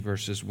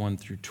verses 1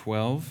 through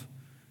 12.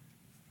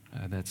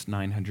 That's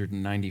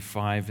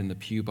 995 in the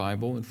Pew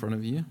Bible in front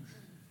of you.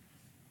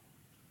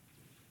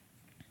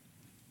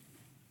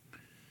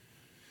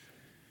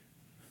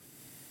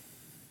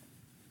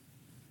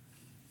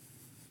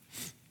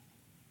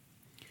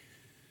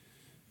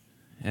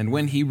 And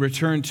when he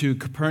returned to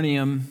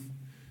Capernaum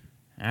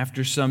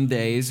after some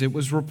days, it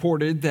was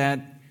reported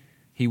that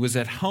he was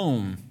at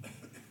home,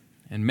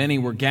 and many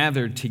were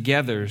gathered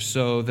together,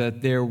 so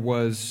that there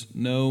was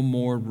no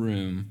more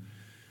room,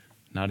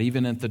 not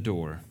even at the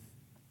door.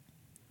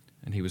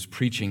 And he was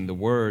preaching the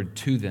word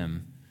to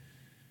them.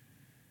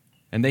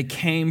 And they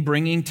came,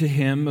 bringing to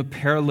him a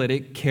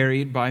paralytic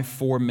carried by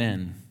 4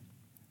 men.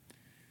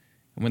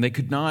 And when they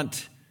could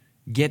not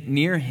get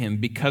near him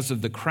because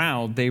of the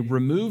crowd, they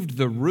removed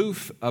the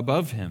roof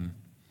above him.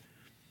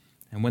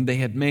 And when they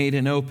had made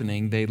an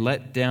opening, they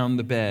let down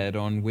the bed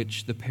on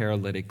which the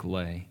paralytic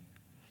lay.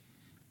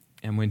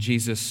 And when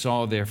Jesus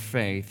saw their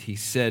faith, he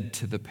said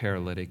to the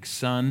paralytic,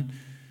 "Son,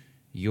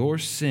 your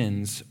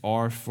sins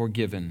are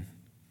forgiven."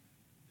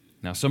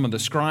 Now some of the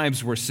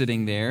scribes were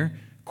sitting there,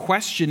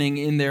 questioning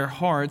in their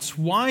hearts,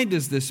 "Why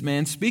does this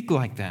man speak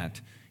like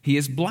that? He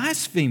is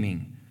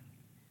blaspheming.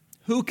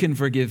 Who can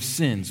forgive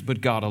sins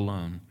but God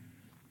alone?"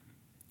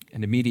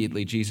 And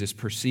immediately Jesus,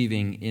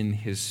 perceiving in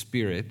his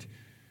spirit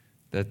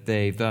that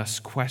they thus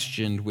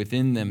questioned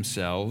within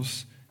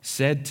themselves,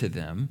 said to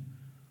them,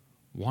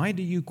 "Why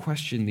do you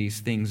question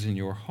these things in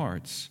your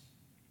hearts?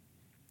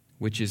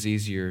 Which is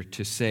easier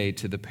to say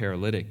to the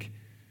paralytic,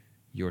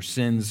 'Your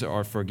sins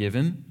are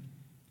forgiven,'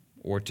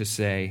 or to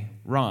say,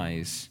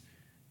 'Rise,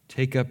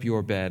 take up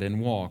your bed and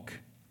walk'?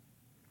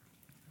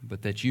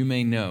 But that you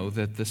may know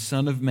that the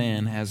Son of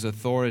Man has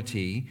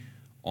authority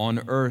on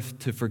earth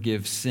to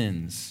forgive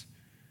sins."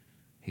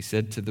 He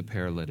said to the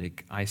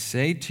paralytic, "I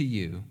say to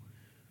you,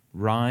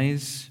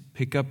 rise,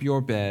 pick up your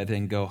bed,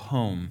 and go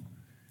home."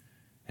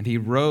 And he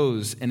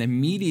rose and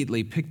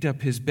immediately picked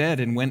up his bed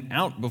and went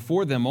out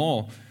before them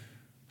all,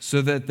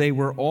 so that they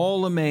were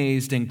all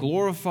amazed and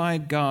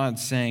glorified God,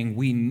 saying,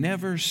 "We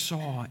never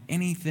saw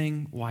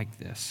anything like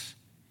this."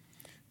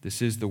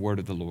 This is the word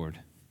of the Lord.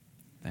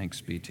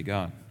 Thanks be to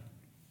God.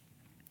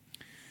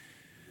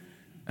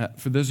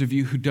 For those of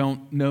you who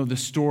don't know the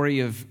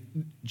story of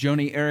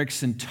Joni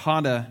Eareckson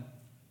Tada,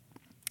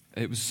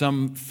 it was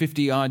some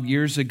 50-odd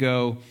years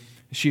ago.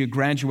 She had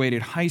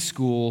graduated high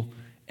school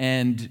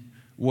and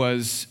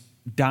was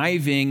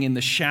diving in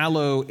the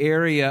shallow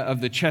area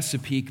of the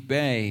Chesapeake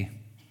Bay.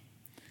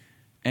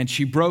 And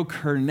she broke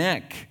her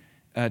neck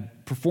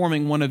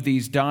performing one of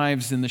these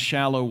dives in the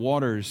shallow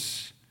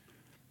waters,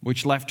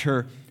 which left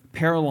her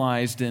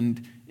paralyzed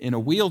and in a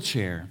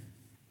wheelchair.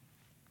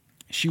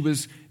 She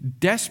was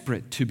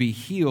desperate to be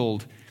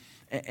healed,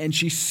 and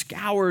she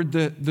scoured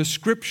the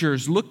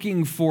scriptures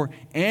looking for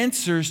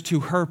answers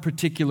to her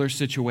particular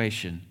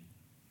situation.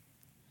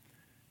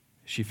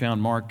 She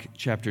found Mark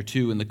chapter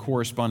 2 and the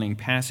corresponding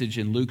passage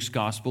in Luke's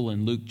gospel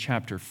in Luke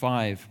chapter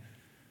 5.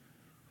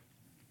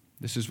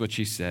 This is what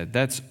she said: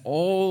 "That's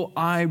all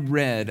I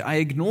read. I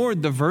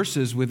ignored the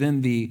verses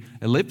within the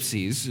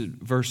ellipses,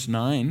 verse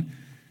 9,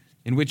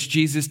 in which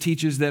Jesus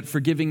teaches that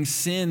forgiving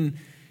sin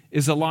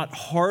is a lot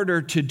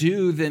harder to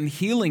do than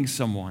healing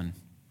someone.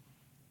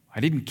 I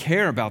didn't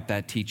care about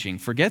that teaching.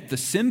 Forget the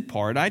sin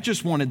part. I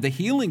just wanted the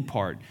healing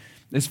part.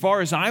 As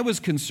far as I was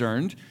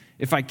concerned,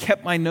 if I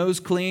kept my nose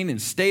clean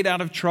and stayed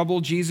out of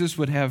trouble, Jesus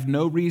would have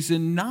no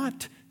reason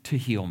not to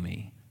heal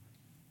me."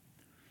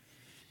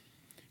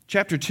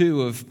 Chapter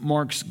 2 of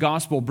Mark's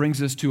gospel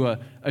brings us to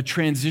a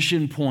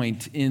transition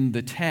point in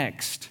the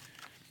text.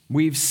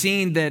 We've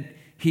seen that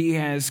he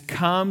has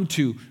come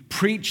to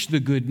preach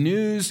the good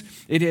news.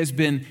 It has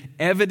been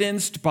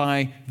evidenced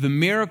by the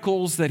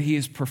miracles that he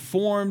has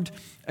performed.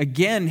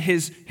 Again,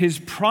 his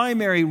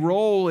primary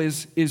role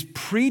is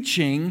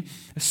preaching.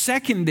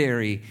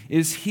 Secondary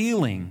is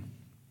healing.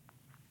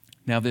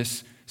 Now,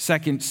 this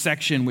second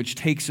section, which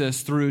takes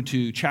us through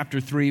to chapter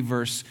 3,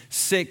 verse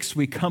 6,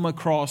 we come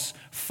across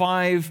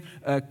 5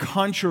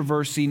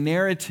 controversy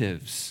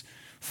narratives,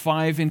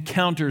 5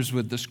 encounters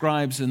with the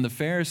scribes and the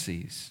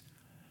Pharisees.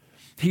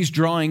 He's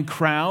drawing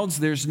crowds.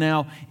 There's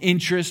now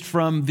interest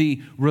from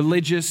the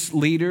religious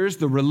leaders,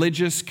 the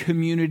religious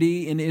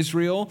community in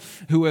Israel,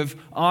 who have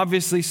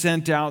obviously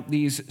sent out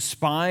these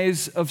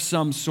spies of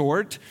some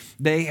sort.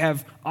 They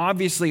have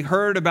obviously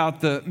heard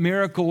about the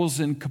miracles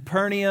in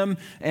Capernaum,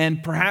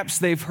 and perhaps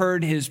they've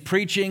heard his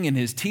preaching and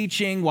his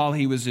teaching while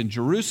he was in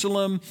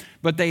Jerusalem,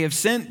 but they have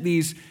sent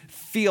these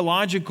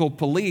theological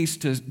police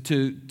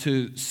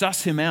to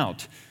suss him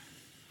out.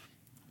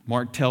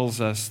 Mark tells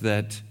us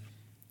that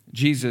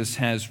Jesus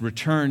has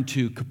returned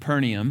to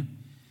Capernaum,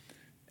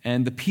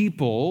 and the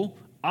people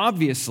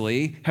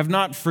obviously have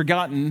not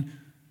forgotten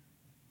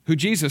who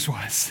Jesus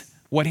was,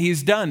 what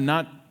he's done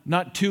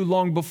not too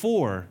long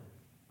before.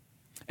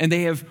 And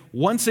they have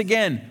once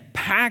again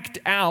packed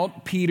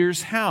out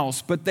Peter's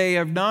house, but they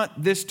have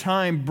not this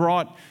time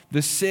brought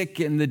the sick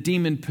and the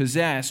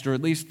demon-possessed, or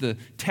at least the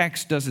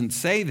text doesn't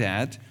say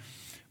that,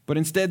 but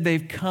instead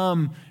they've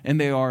come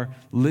and they are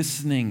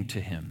listening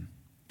to him.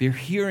 They're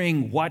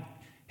hearing what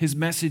his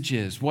message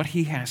is, what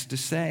he has to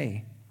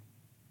say.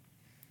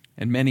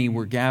 And many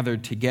were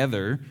gathered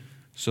together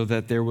so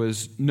that there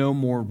was no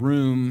more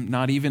room,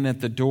 not even at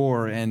the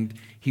door, and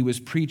he was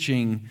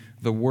preaching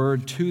the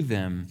word to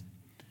them.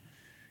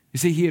 You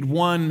see, he had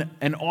won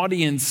an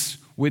audience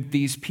with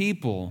these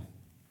people.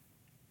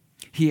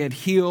 He had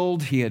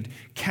healed, he had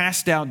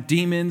cast out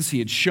demons, he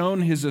had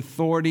shown his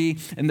authority,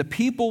 and the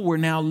people were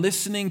now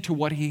listening to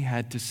what he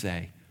had to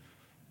say.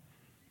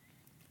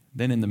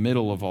 Then in the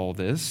middle of all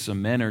this,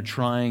 some men are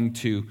trying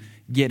to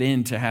get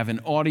in to have an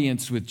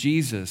audience with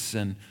Jesus,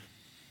 and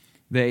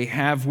they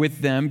have with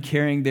them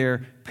carrying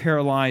their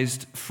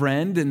paralyzed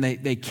friend, and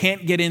they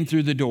can't get in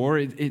through the door.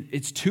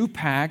 It's too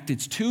packed,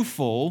 it's too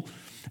full,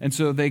 and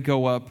so they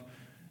go up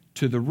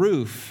to the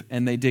roof,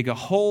 and they dig a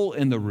hole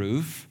in the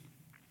roof,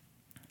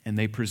 and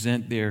they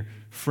present their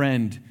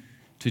friend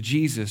to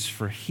Jesus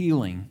for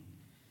healing.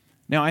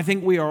 Now, I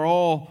think we are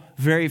all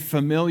very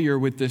familiar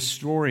with this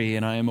story,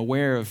 and I am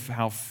aware of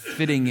how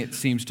fitting it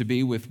seems to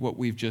be with what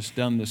we've just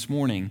done this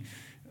morning.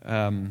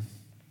 But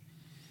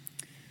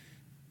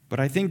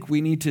I think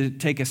we need to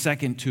take a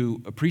second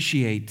to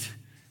appreciate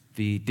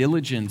the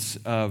diligence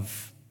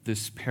of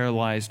this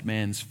paralyzed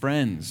man's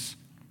friends.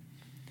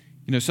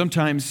 You know,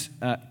 sometimes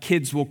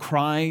kids will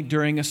cry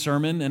during a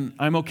sermon, and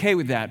I'm okay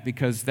with that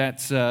because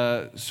that's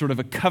sort of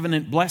a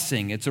covenant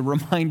blessing. It's a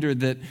reminder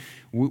that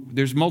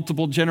there's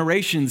multiple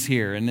generations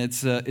here, and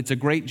it's a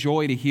great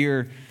joy to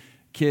hear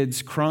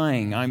kids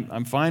crying.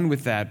 I'm fine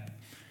with that.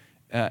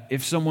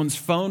 If someone's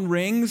phone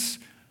rings,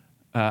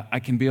 I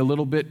can be a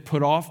little bit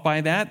put off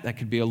by that. That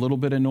could be a little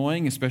bit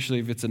annoying, especially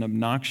if it's an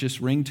obnoxious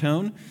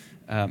ringtone.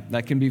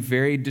 That can be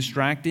very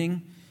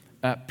distracting.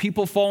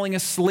 People falling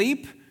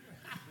asleep.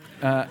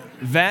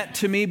 That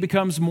to me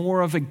becomes more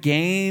of a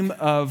game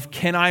of,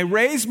 can I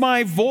raise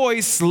my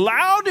voice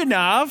loud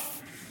enough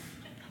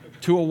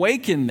to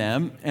awaken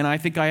them? And I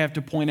think I have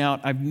to point out,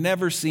 I've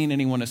never seen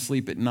anyone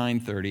asleep at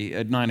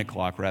 9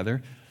 o'clock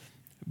rather,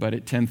 but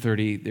at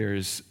 10:30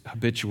 there's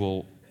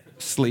habitual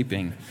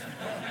sleeping.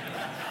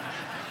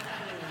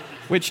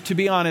 Which, to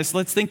be honest,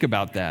 let's think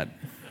about that.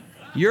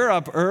 You're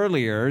up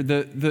earlier,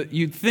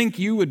 you'd think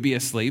you would be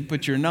asleep,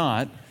 but you're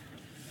not.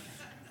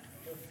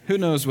 Who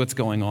knows what's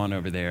going on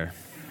over there?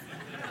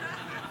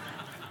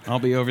 I'll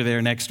be over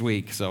there next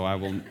week, so I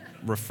will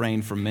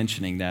refrain from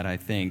mentioning that, I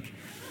think.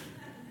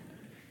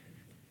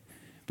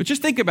 But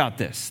just think about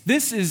this.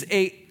 This is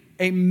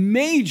a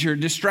major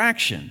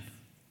distraction.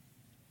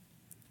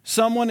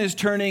 Someone is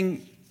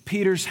turning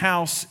Peter's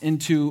house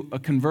into a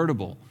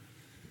convertible.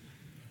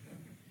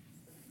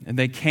 And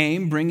they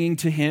came, bringing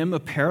to him a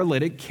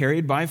paralytic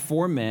carried by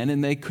 4 men,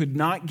 and they could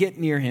not get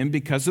near him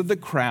because of the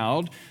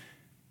crowd.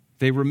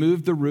 They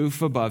removed the roof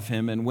above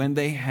him, and when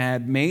they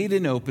had made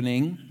an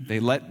opening, they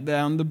let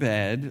down the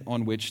bed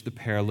on which the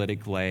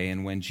paralytic lay.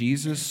 And when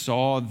Jesus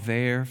saw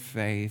their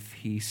faith,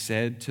 he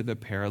said to the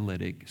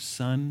paralytic,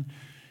 "Son,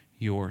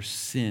 your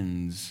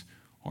sins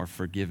are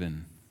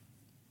forgiven."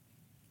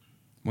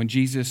 When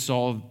Jesus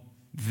saw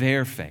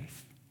their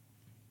faith,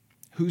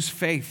 whose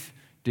faith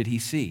did he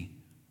see?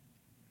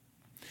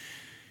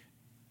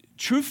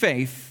 True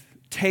faith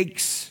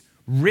takes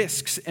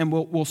risks and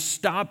will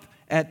stop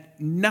at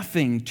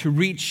nothing to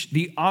reach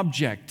the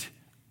object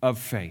of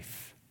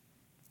faith.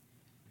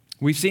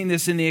 We've seen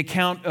this in the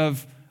account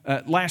of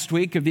last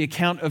week, of the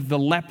account of the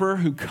leper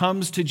who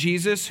comes to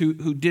Jesus,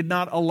 who did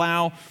not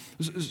allow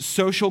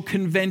social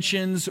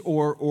conventions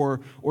or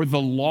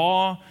the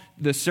law,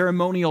 the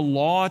ceremonial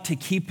law, to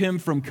keep him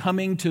from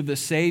coming to the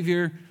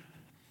Savior.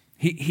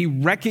 He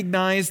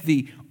recognized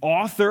the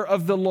author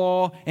of the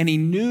law, and he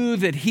knew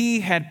that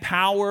he had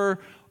power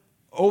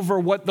over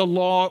what the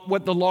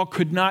law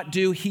could not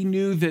do. He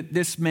knew that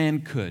this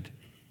man could.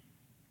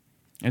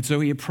 And so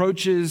he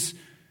approaches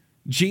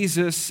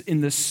Jesus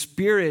in the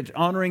spirit,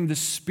 honoring the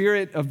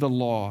spirit of the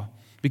law,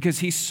 because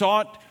he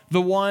sought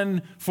the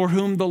one for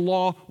whom the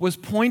law was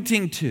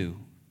pointing to.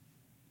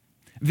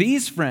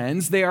 These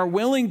friends, they are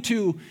willing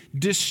to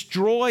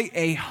destroy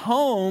a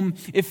home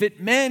if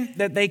it meant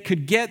that they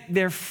could get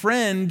their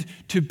friend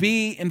to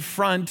be in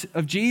front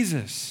of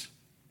Jesus.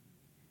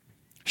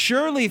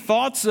 Surely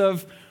thoughts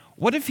of,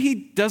 what if he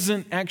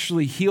doesn't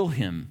actually heal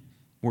him,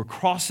 were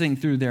crossing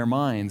through their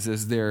minds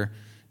as they're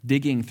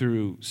digging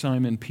through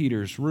Simon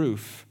Peter's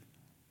roof.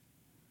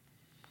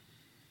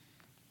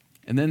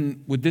 And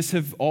then, would this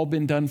have all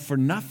been done for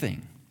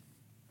nothing?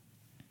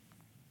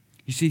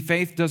 You see,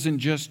 faith doesn't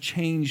just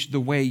change the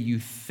way you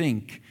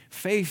think.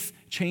 Faith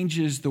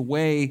changes the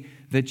way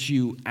that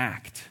you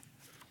act.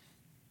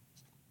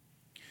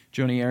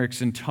 Joni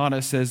Eareckson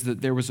Tada says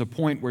that there was a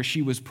point where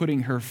she was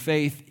putting her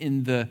faith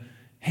in the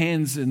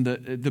hands and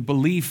the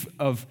belief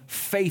of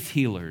faith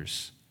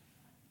healers.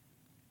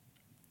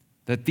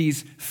 That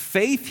these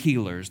faith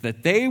healers,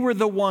 that they were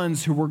the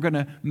ones who were going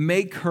to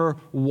make her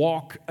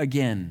walk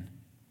again.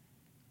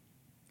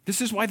 This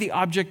is why the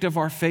object of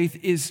our faith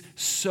is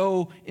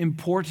so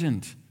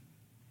important.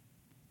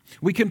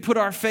 We can put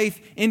our faith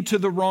into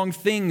the wrong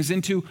things,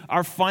 into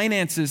our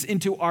finances,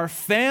 into our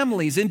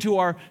families, into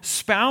our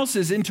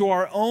spouses, into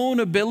our own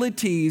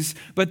abilities,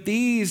 but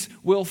these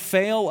will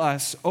fail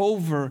us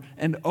over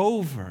and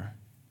over.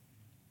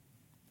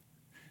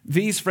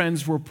 These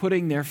friends were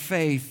putting their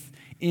faith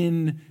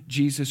in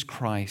Jesus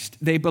Christ.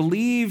 They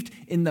believed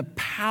in the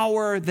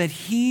power that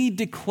he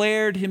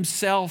declared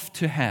himself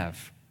to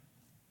have.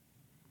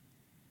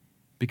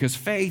 Because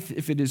faith,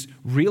 if it is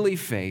really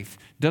faith,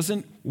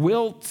 doesn't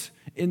wilt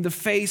in the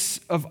face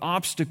of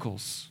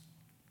obstacles.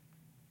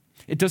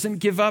 It doesn't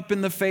give up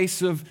in the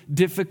face of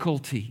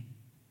difficulty.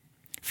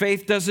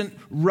 Faith doesn't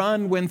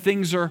run when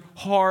things are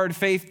hard.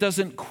 Faith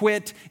doesn't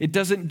quit. It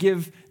doesn't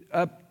give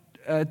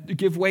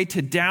way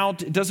to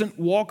doubt. It doesn't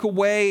walk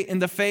away in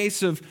the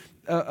face of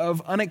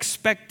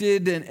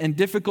unexpected and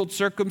difficult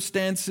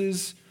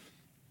circumstances.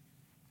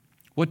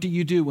 What do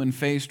you do when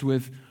faced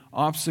with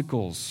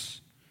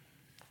obstacles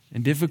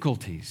and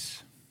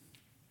difficulties?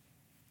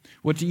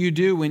 What do you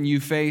do when you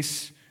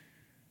face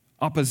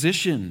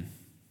opposition?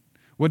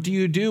 What do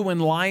you do when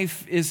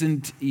life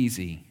isn't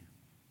easy?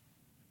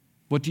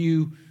 What do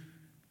you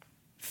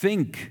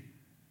think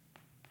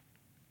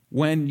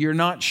when you're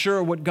not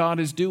sure what God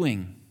is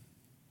doing?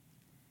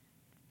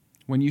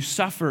 When you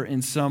suffer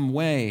in some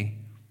way,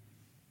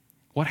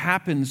 what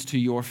happens to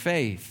your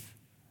faith?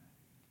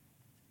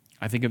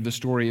 I think of the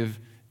story of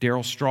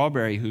Darryl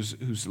Strawberry,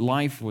 whose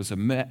life was a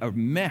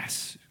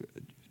mess.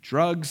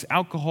 Drugs,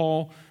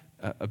 alcohol,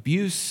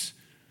 abuse.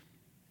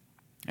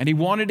 And he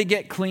wanted to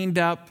get cleaned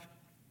up.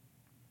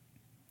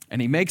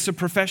 And he makes a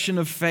profession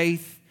of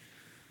faith.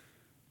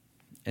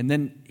 And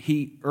then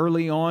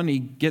early on, he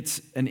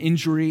gets an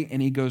injury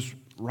and he goes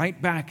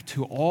right back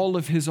to all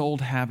of his old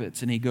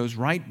habits. And he goes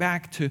right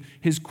back to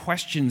his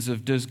questions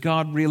of, does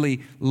God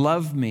really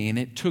love me? And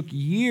it took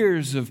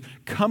years of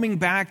coming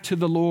back to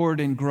the Lord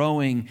and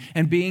growing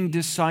and being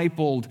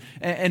discipled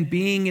and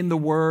being in the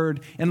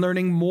Word and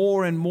learning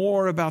more and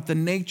more about the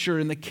nature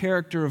and the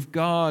character of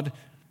God,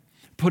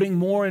 putting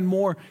more and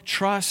more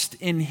trust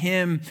in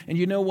Him. And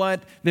you know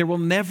what? There will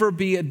never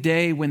be a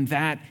day when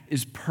that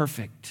is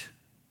perfect.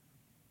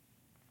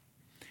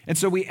 And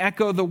so we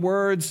echo the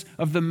words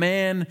of the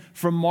man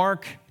from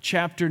Mark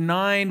chapter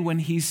 9 when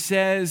he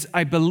says,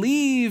 I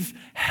believe,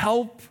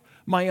 help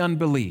my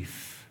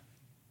unbelief.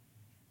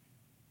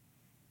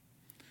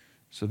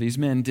 So these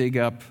men dig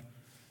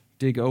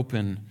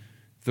open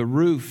the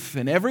roof,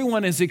 and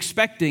everyone is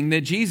expecting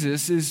that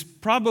Jesus is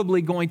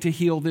probably going to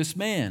heal this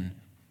man.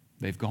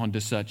 They've gone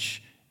to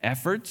such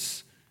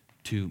efforts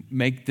to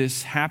make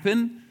this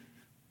happen.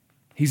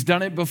 He's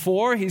done it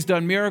before. He's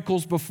done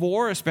miracles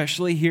before,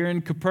 especially here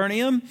in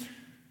Capernaum.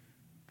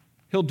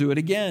 He'll do it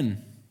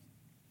again.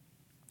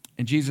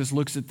 And Jesus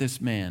looks at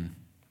this man,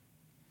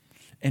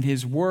 and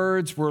his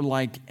words were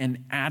like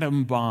an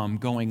atom bomb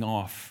going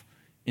off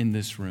in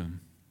this room.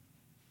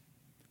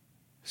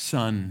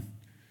 Son,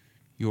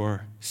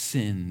 your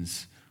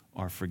sins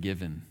are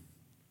forgiven.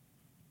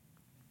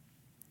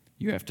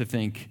 You have to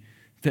think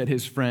that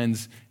his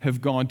friends have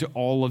gone to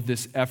all of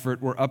this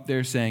effort. We're up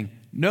there saying,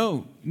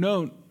 no,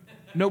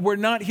 we're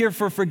not here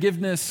for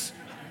forgiveness.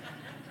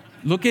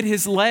 Look at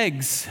his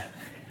legs.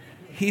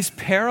 He's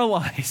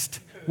paralyzed.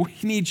 We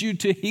need you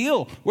to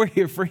heal. We're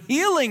here for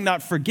healing,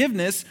 not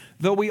forgiveness,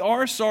 though we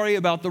are sorry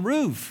about the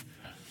roof.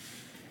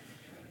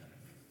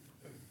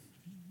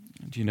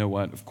 Do you know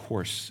what? Of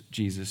course,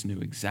 Jesus knew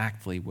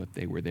exactly what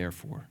they were there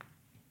for.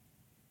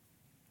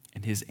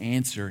 And his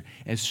answer,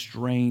 as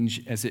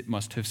strange as it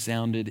must have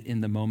sounded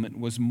in the moment,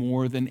 was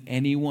more than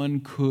anyone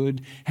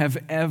could have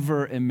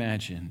ever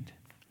imagined.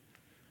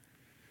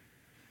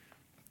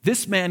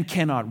 This man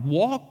cannot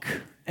walk,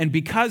 and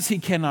because he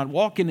cannot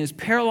walk and is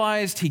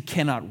paralyzed, he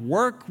cannot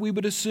work, we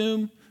would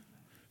assume.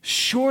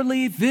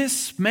 Surely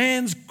this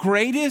man's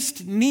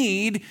greatest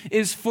need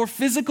is for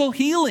physical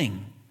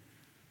healing.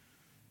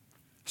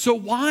 So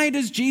why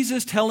does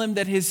Jesus tell him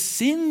that his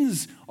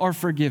sins are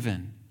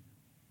forgiven?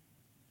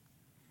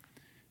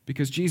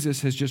 Because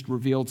Jesus has just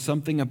revealed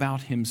something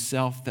about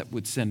himself that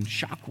would send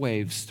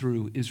shockwaves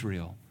through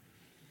Israel.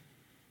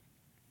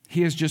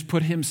 He has just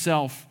put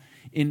himself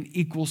in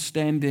equal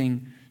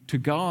standing to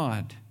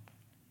God.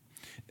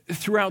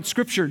 Throughout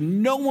Scripture,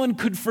 no one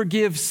could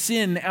forgive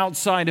sin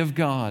outside of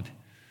God.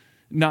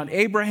 Not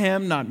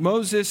Abraham, not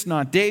Moses,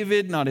 not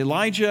David, not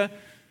Elijah.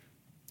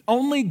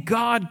 Only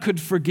God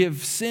could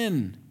forgive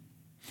sin.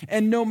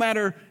 And no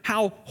matter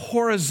how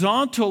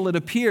horizontal it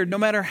appeared, no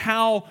matter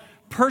how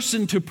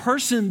person to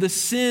person the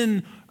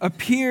sin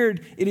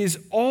appeared, it is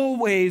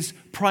always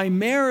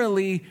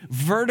primarily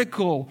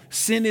vertical.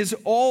 Sin is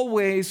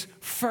always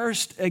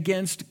first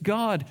against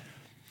God.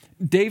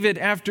 David,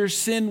 after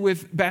sin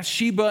with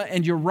Bathsheba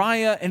and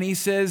Uriah, and he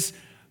says,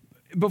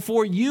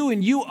 before you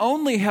and you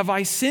only have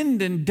I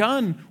sinned and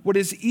done what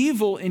is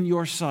evil in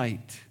your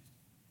sight.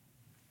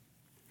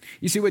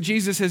 You see, what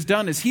Jesus has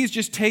done is he's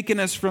just taken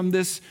us from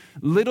this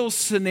little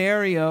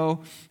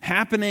scenario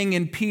happening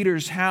in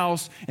Peter's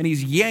house, and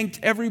he's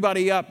yanked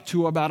everybody up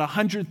to about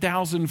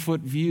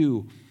 100,000-foot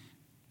view.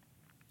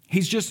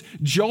 He's just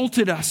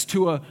jolted us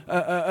to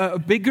a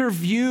bigger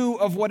view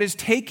of what is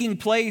taking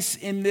place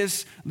in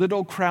this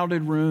little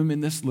crowded room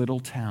in this little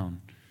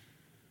town.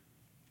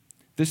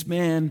 This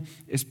man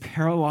is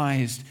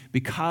paralyzed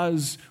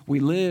because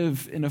we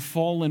live in a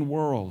fallen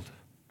world.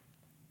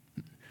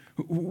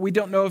 We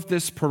don't know if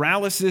this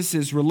paralysis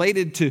is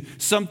related to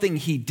something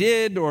he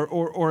did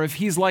or if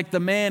he's like the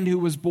man who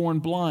was born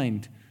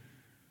blind.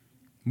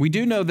 We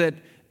do know that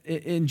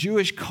in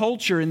Jewish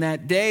culture in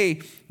that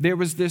day, there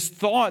was this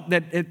thought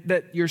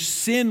that your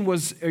sin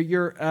was,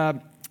 your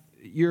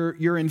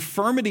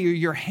infirmity or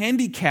your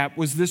handicap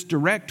was this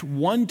direct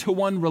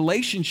one-to-one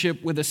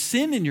relationship with a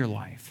sin in your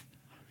life.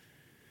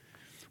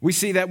 We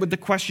see that with the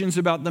questions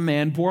about the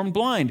man born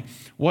blind.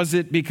 Was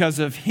it because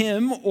of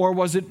him or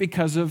was it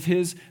because of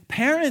his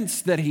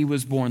parents that he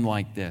was born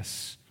like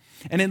this?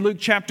 And in Luke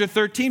chapter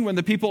 13, when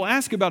the people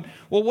ask about,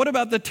 well, what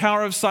about the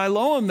Tower of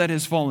Siloam that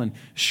has fallen?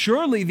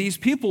 Surely these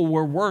people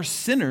were worse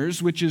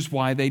sinners, which is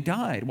why they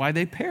died, why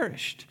they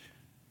perished.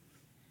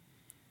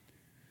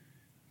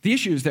 The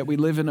issue is that we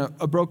live in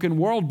a broken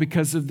world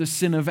because of the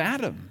sin of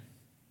Adam.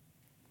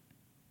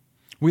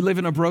 We live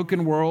in a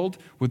broken world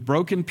with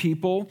broken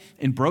people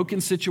in broken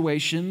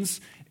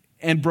situations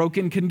and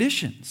broken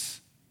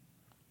conditions.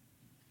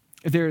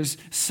 There's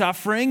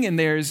suffering and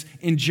there's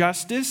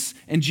injustice,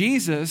 and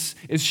Jesus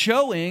is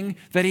showing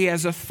that he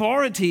has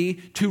authority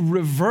to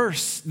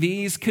reverse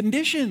these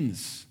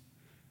conditions.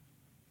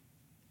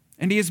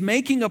 And he is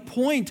making a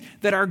point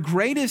that our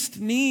greatest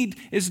need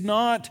is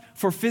not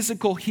for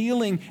physical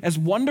healing, as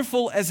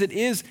wonderful as it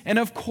is. And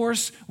of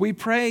course, we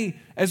pray,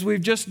 as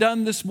we've just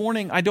done this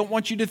morning. I don't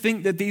want you to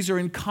think that these are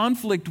in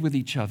conflict with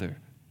each other.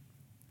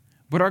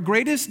 But our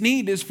greatest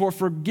need is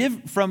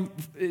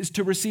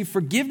to receive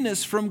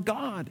forgiveness from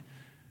God.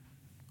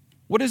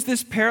 What is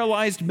this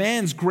paralyzed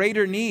man's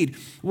greater need?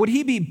 Would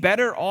he be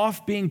better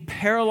off being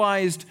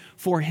paralyzed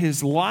for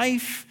his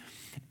life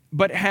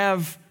but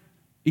have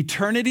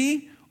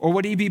eternity? Or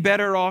would he be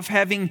better off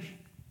having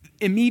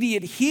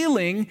immediate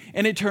healing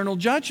and eternal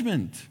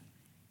judgment?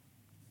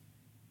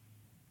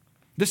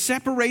 The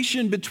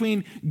separation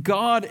between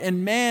God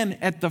and man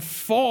at the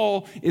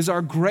fall is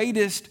our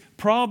greatest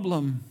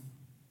problem.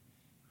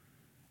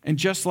 And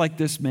just like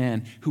this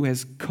man who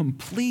has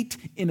complete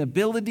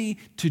inability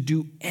to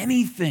do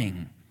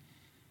anything,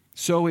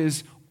 so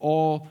is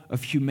all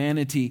of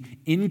humanity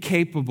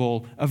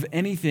incapable of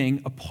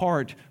anything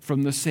apart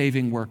from the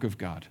saving work of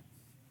God.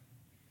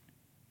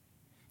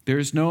 There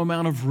is no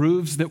amount of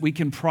roofs that we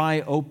can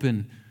pry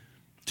open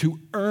to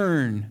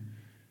earn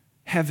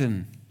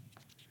heaven.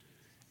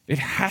 It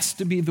has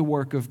to be the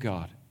work of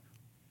God.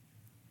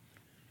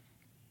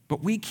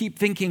 But we keep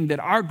thinking that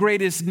our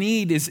greatest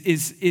need is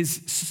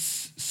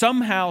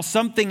somehow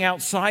something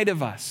outside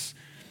of us.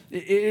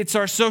 It's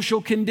our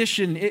social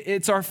condition.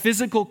 It's our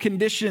physical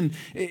condition.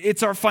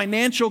 It's our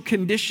financial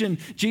condition.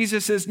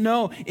 Jesus says,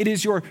 no, it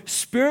is your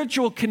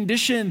spiritual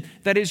condition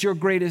that is your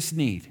greatest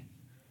need.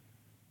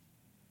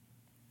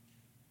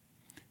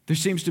 There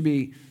seems to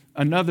be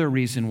another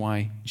reason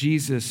why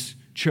Jesus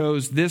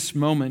chose this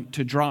moment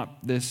to drop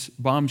this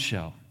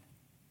bombshell.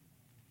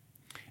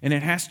 And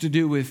it has to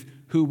do with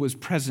who was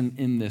present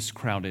in this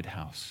crowded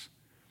house.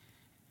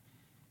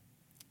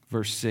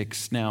 Verse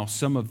 6, now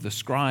some of the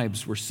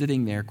scribes were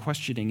sitting there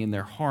questioning in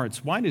their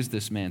hearts, why does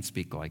this man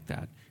speak like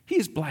that? He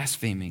is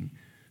blaspheming.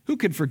 Who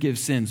could forgive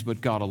sins but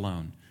God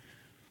alone?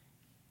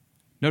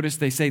 Notice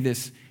they say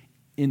this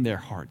in their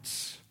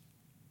hearts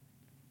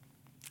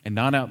and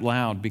not out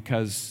loud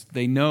because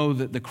they know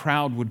that the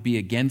crowd would be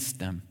against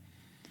them.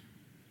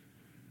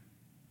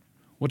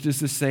 What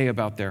does this say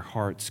about their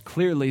hearts?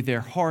 Clearly,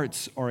 their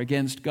hearts are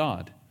against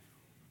God.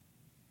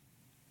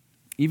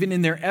 Even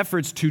in their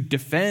efforts to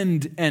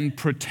defend and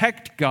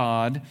protect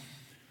God,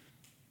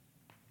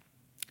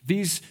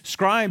 these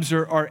scribes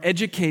are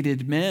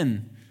educated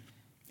men.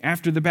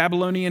 After the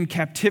Babylonian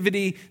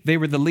captivity, they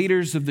were the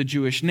leaders of the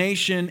Jewish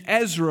nation.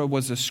 Ezra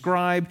was a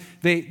scribe.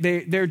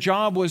 Their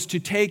job was to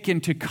take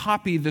and to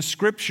copy the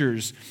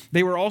scriptures.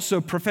 They were also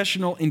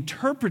professional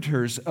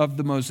interpreters of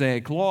the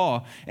Mosaic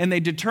law, and they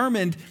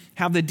determined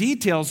how the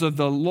details of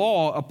the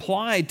law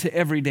applied to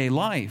everyday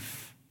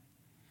life.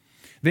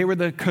 They were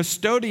the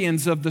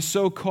custodians of the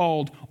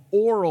so-called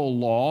oral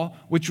law,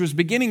 which was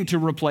beginning to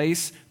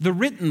replace the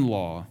written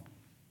law.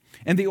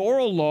 And the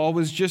oral law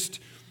was just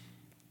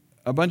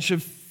a bunch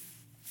of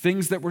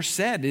things that were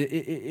said.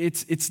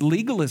 It's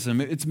legalism.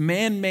 It's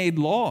man-made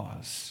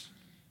laws.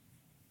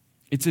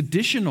 It's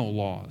additional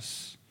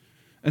laws.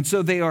 And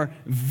so they are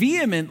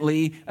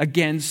vehemently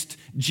against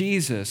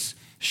Jesus,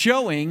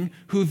 showing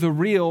who the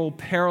real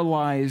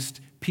paralyzed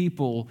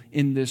people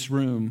in this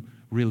room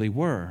really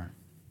were.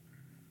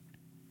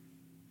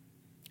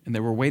 And they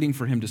were waiting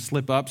for him to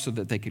slip up so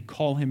that they could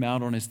call him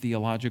out on his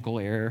theological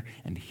error.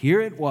 And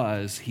here it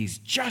was. He's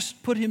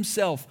just put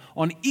himself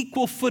on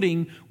equal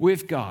footing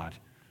with God.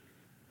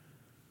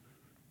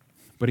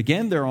 But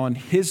again, they're on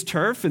his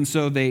turf, and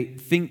so they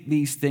think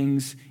these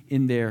things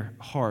in their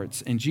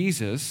hearts. And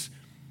Jesus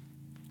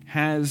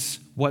has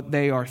what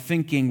they are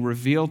thinking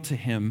revealed to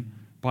him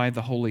by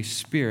the Holy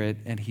Spirit,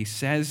 and he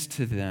says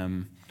to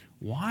them,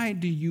 "Why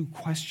do you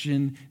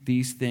question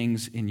these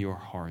things in your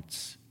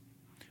hearts?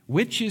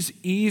 Which is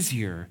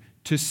easier,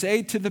 to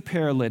say to the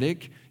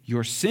paralytic,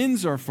 'Your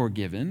sins are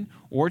forgiven,'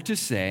 or to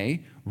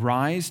say,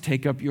 'Rise,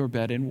 take up your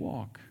bed and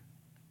walk'?"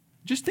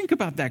 Just think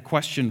about that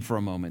question for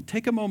a moment.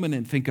 Take a moment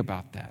and think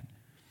about that.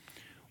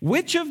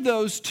 Which of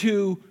those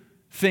two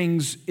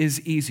things is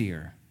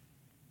easier?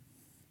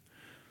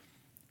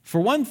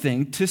 For one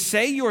thing, to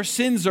say your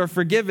sins are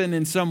forgiven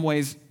in some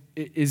ways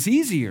is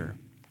easier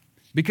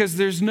because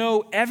there's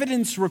no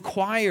evidence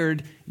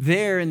required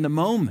there in the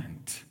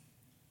moment.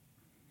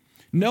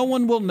 No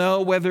one will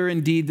know whether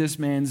indeed this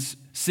man's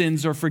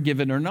sins are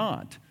forgiven or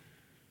not.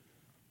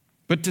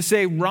 But to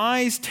say,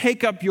 "Rise,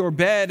 take up your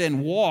bed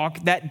and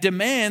walk," that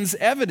demands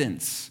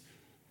evidence.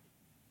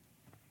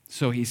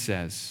 So he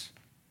says,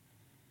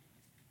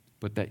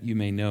 "But that you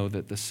may know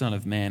that the Son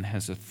of Man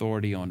has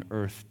authority on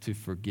earth to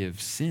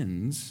forgive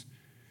sins,"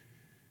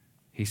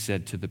 he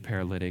said to the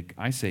paralytic,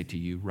 "I say to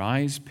you,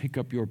 rise, pick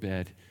up your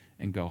bed,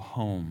 and go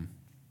home."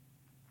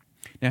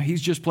 Now,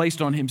 he's just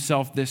placed on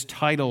himself this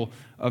title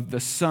of the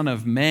Son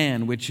of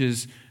Man, which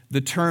is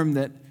the term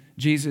that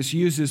Jesus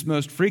uses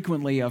most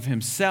frequently of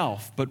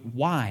himself. But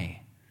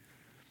why?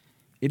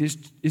 Is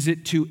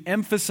it to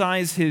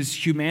emphasize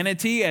his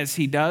humanity, as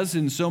he does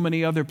in so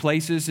many other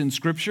places in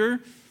Scripture?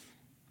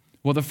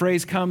 Well, the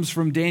phrase comes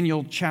from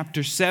Daniel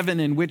chapter 7,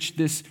 in which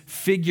this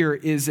figure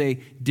is a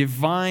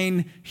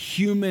divine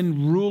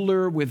human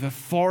ruler with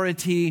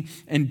authority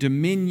and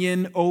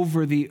dominion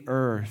over the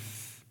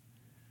earth.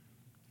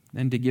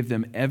 And to give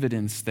them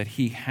evidence that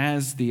he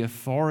has the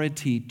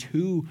authority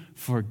to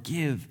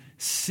forgive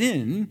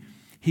sin,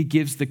 he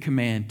gives the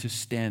command to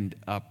stand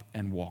up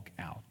and walk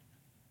out.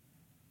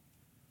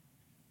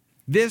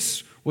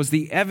 This was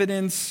the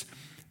evidence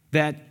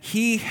that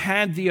he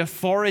had the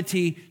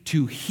authority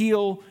to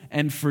heal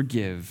and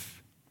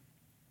forgive.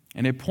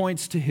 And it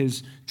points to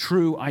his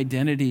true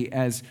identity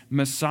as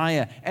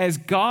Messiah, as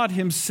God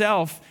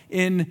himself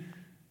in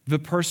the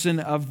person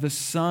of the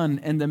Son.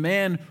 And the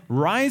man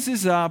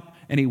rises up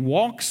and he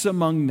walks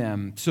among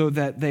them, so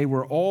that they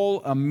were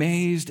all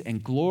amazed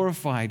and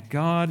glorified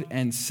God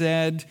and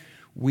said,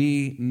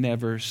 "We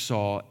never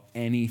saw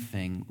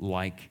anything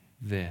like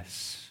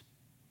this."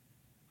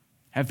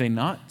 Have they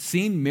not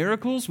seen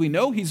miracles? We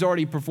know he's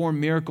already performed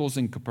miracles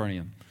in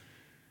Capernaum.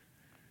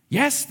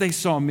 Yes, they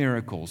saw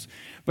miracles,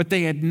 but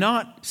they had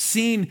not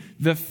seen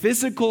the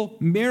physical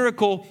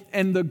miracle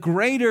and the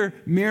greater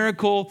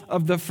miracle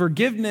of the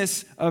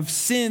forgiveness of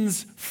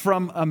sins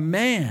from a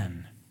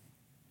man.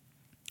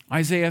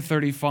 Isaiah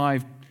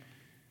 35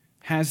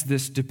 has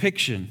this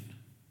depiction.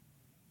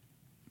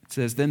 It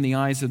says, "Then the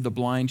eyes of the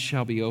blind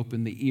shall be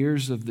opened, the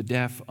ears of the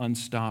deaf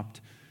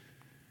unstopped.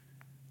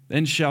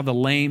 Then shall the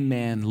lame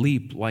man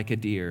leap like a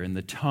deer, and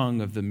the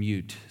tongue of the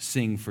mute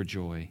sing for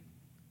joy.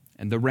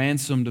 And the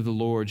ransomed of the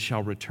Lord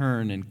shall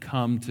return and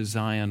come to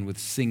Zion with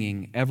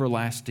singing.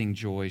 Everlasting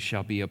joy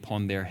shall be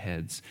upon their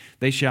heads.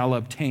 They shall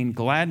obtain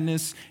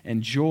gladness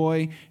and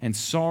joy, and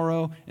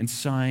sorrow and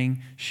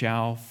sighing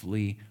shall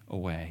flee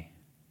away."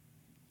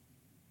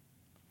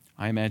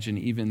 I imagine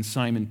even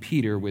Simon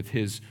Peter, with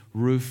his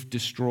roof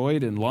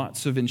destroyed and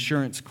lots of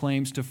insurance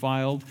claims to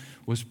file,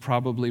 was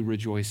probably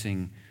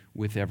rejoicing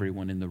with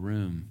everyone in the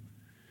room.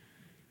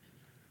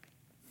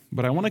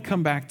 But I want to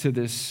come back to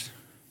this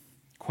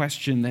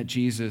question that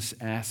Jesus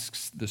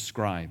asks the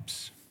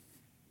scribes.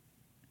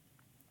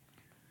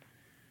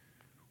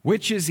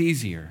 Which is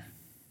easier,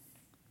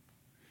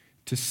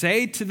 to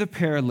say to the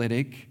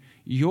paralytic,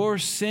 "Your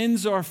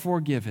sins are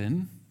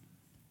forgiven,"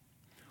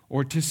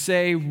 or to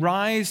say,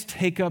 "Rise,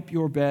 take up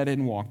your bed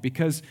and walk"?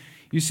 Because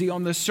you see,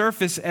 on the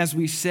surface, as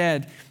we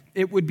said,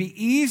 it would be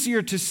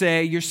easier to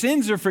say your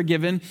sins are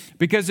forgiven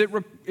because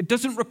it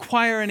doesn't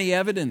require any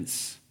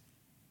evidence.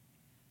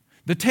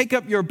 The take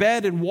up your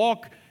bed and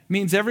walk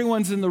means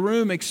everyone's in the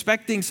room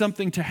expecting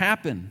something to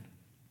happen.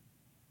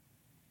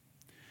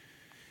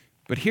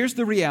 But here's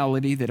the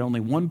reality that only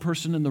one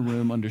person in the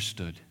room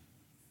understood.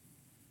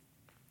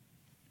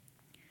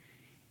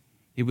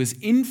 It was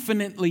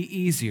infinitely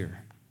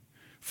easier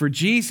for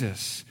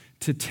Jesus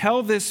to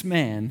tell this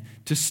man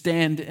to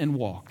stand and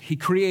walk. He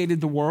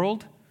created the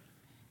world.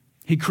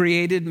 He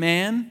created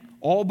man,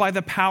 all by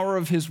the power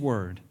of his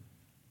word.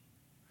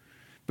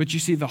 But you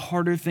see, the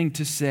harder thing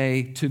to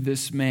say to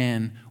this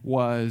man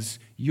was,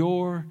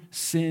 "Your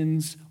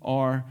sins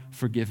are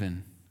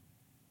forgiven."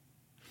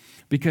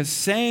 Because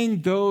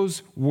saying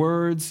those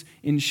words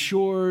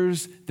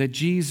ensures that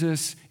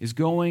Jesus is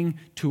going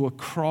to a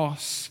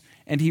cross,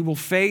 and he will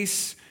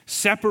face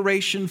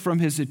separation from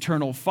his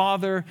eternal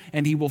Father,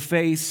 and he will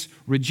face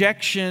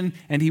rejection,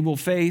 and he will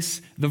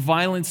face the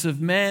violence of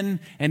men,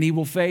 and he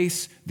will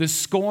face the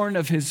scorn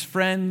of his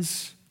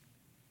friends,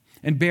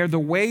 and bear the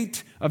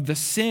weight of the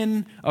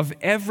sin of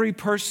every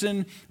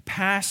person,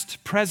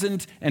 past,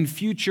 present, and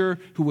future,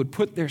 who would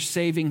put their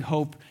saving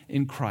hope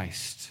in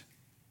Christ.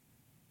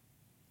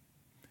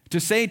 To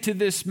say to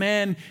this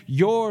man,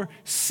 "Your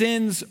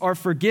sins are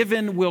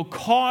forgiven," will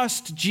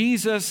cost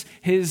Jesus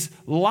his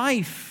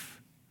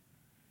life.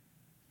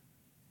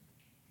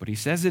 But he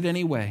says it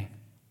anyway,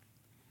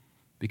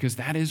 because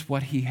that is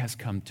what he has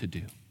come to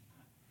do.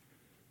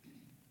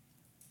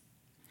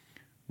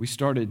 We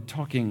started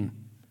talking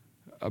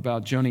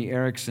about Joni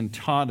Eareckson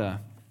Tada.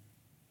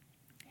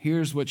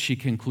 Here's what she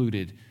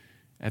concluded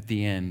at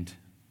the end.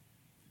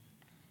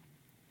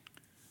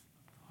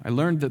 I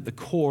learned that the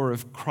core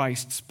of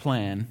Christ's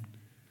plan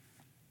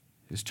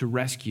is to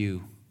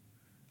rescue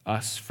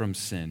us from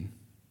sin.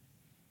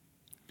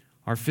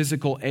 Our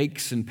physical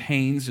aches and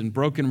pains and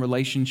broken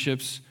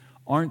relationships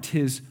aren't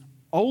his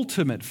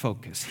ultimate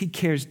focus. He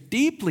cares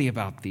deeply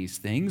about these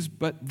things,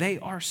 but they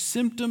are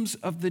symptoms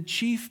of the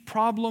chief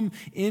problem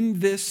in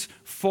this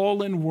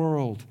fallen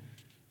world.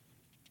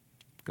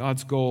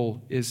 God's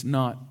goal is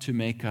not to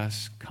make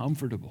us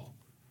comfortable.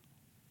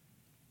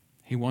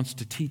 He wants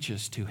to teach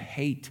us to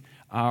hate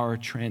our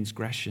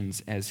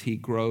transgressions as he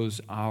grows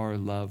our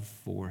love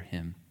for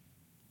him.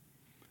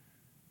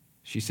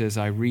 She says,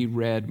 I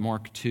reread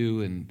Mark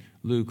 2 and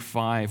Luke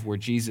 5, where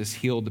Jesus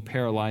healed the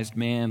paralyzed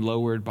man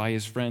lowered by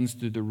his friends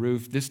through the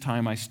roof. This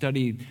time I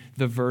studied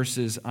the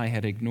verses I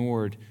had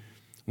ignored.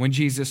 When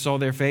Jesus saw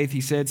their faith,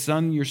 he said,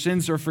 Son, your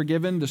sins are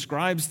forgiven. The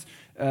scribes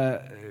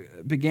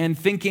began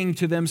thinking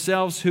to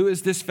themselves, who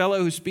is this fellow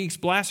who speaks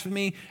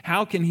blasphemy?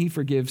 How can he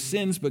forgive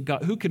sins? But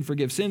God, who can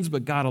forgive sins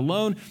but God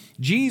alone?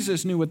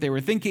 Jesus knew what they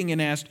were thinking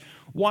and asked,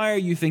 why are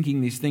you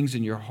thinking these things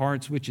in your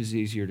hearts? Which is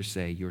easier to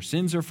say, your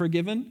sins are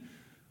forgiven,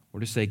 or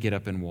to say, get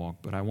up and walk?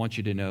 But I want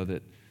you to know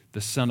that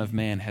the Son of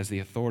Man has the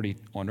authority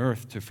on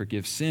earth to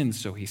forgive sins.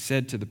 So he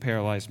said to the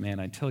paralyzed man,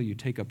 I tell you,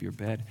 take up your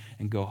bed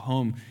and go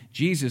home.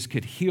 Jesus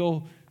could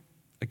heal.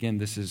 Again,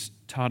 this is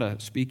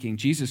Tada speaking.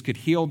 Jesus could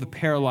heal the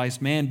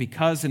paralyzed man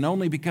because and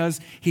only because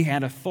he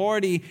had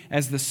authority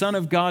as the Son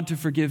of God to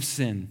forgive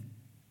sin.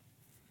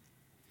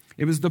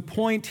 It was the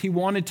point he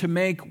wanted to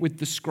make with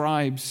the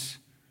scribes.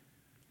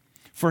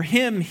 For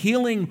him,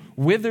 healing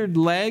withered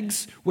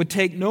legs would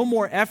take no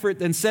more effort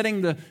than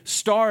setting the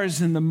stars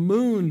and the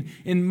moon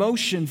in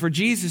motion. For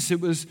Jesus, it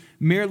was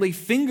merely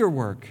finger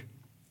work.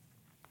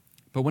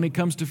 But when it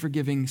comes to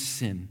forgiving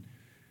sin,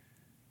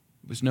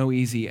 it was no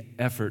easy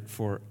effort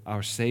for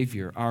our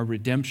Savior. Our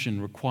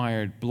redemption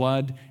required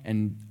blood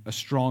and a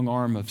strong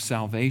arm of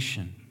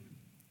salvation.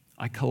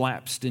 I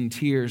collapsed in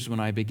tears when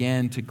I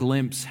began to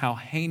glimpse how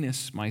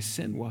heinous my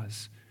sin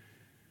was.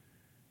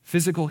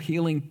 Physical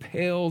healing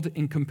paled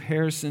in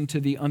comparison to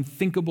the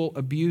unthinkable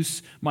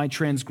abuse my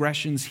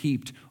transgressions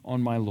heaped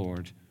on my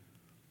Lord.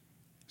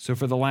 So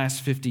for the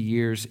last 50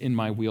 years in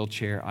my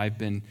wheelchair, I've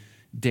been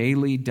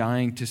daily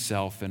dying to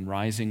self and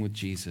rising with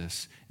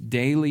Jesus.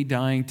 Daily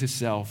dying to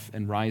self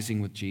and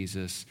rising with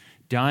Jesus.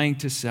 Dying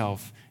to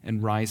self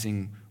and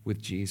rising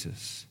with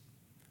Jesus.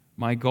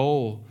 My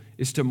goal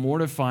is to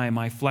mortify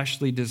my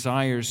fleshly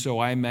desires so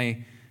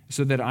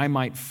that I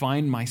might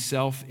find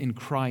myself in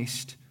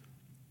Christ.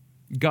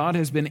 God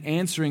has been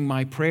answering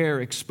my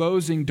prayer,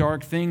 exposing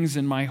dark things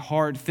in my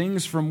heart,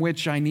 things from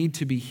which I need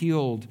to be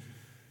healed.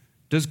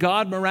 Does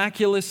God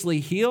miraculously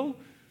heal?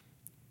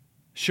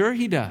 Sure,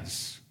 he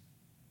does.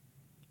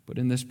 But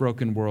in this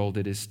broken world,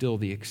 it is still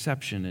the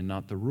exception and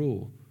not the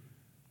rule.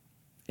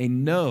 A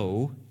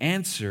no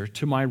answer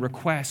to my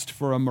request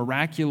for a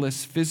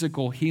miraculous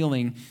physical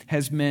healing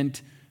has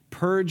meant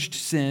purged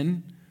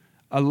sin,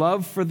 a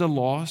love for the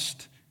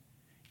lost,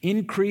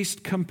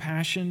 increased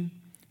compassion,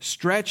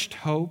 stretched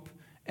hope,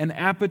 an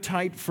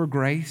appetite for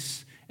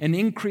grace, an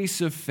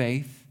increase of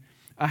faith,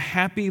 a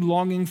happy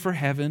longing for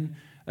heaven,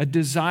 a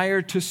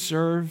desire to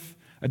serve,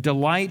 a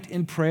delight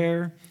in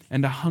prayer,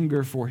 and a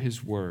hunger for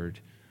his word.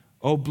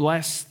 Oh,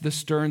 bless the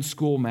stern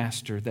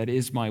schoolmaster that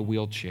is my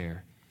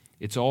wheelchair.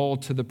 It's all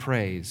to the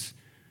praise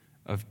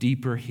of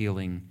deeper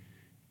healing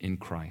in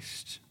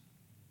Christ.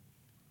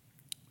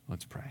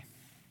 Let's pray.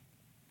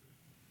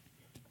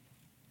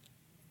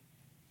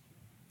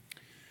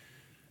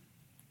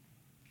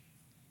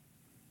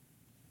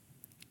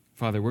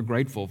 Father, we're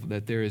grateful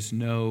that there is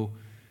no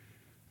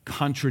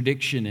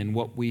contradiction in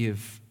what we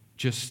have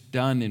just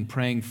done in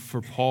praying for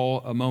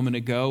Paul a moment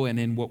ago and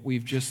in what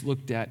we've just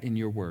looked at in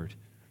your word.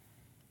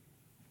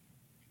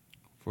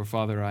 For,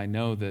 Father, I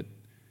know that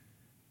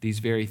these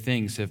very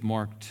things have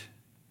marked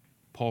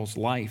Paul's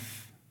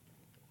life,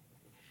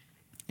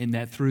 in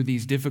that through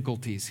these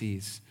difficulties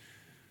he's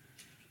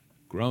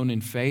grown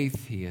in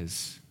faith. He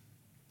has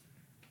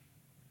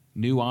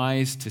new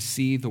eyes to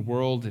see the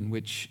world in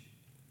which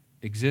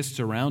exists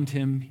around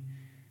him.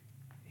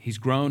 He's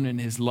grown in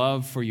his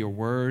love for your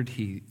word.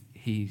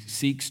 He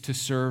seeks to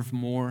serve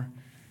more.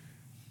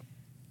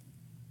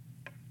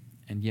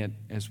 And yet,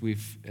 as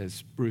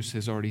Bruce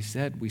has already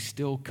said, we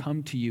still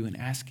come to you in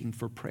asking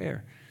for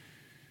prayer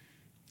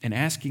and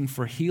asking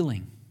for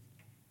healing,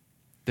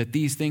 that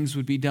these things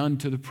would be done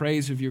to the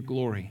praise of your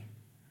glory.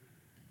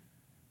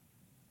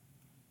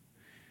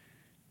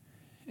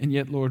 And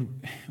yet, Lord,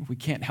 we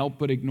can't help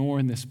but ignore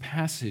in this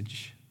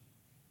passage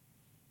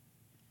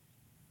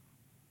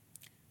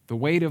the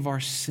weight of our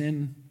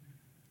sin,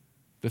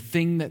 the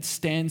thing that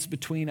stands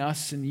between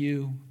us and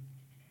you.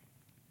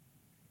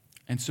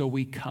 And so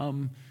we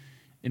come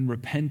in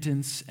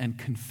repentance and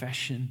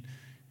confession,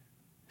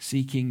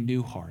 seeking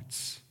new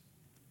hearts.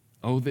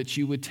 Oh, that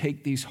you would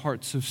take these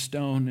hearts of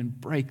stone and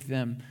break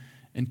them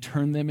and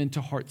turn them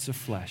into hearts of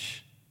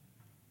flesh.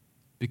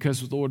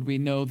 Because, Lord, we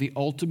know the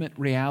ultimate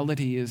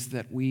reality is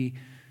that we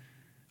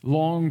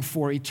long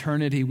for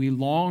eternity. We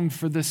long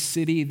for the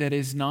city that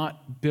is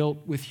not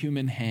built with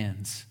human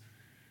hands,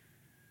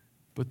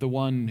 but the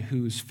one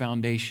whose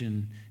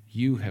foundation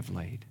you have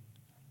laid.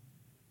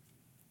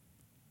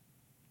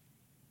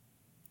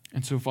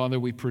 And so, Father,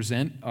 we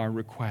present our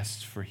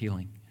requests for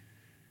healing.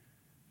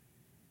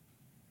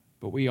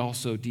 But we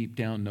also deep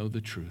down know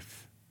the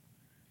truth,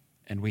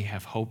 and we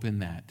have hope in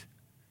that,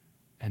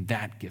 and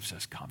that gives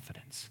us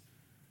confidence.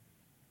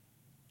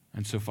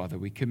 And so, Father,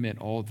 we commit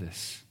all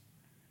this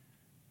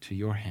to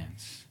your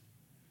hands.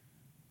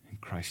 In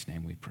Christ's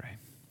name we pray.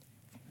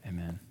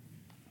 Amen.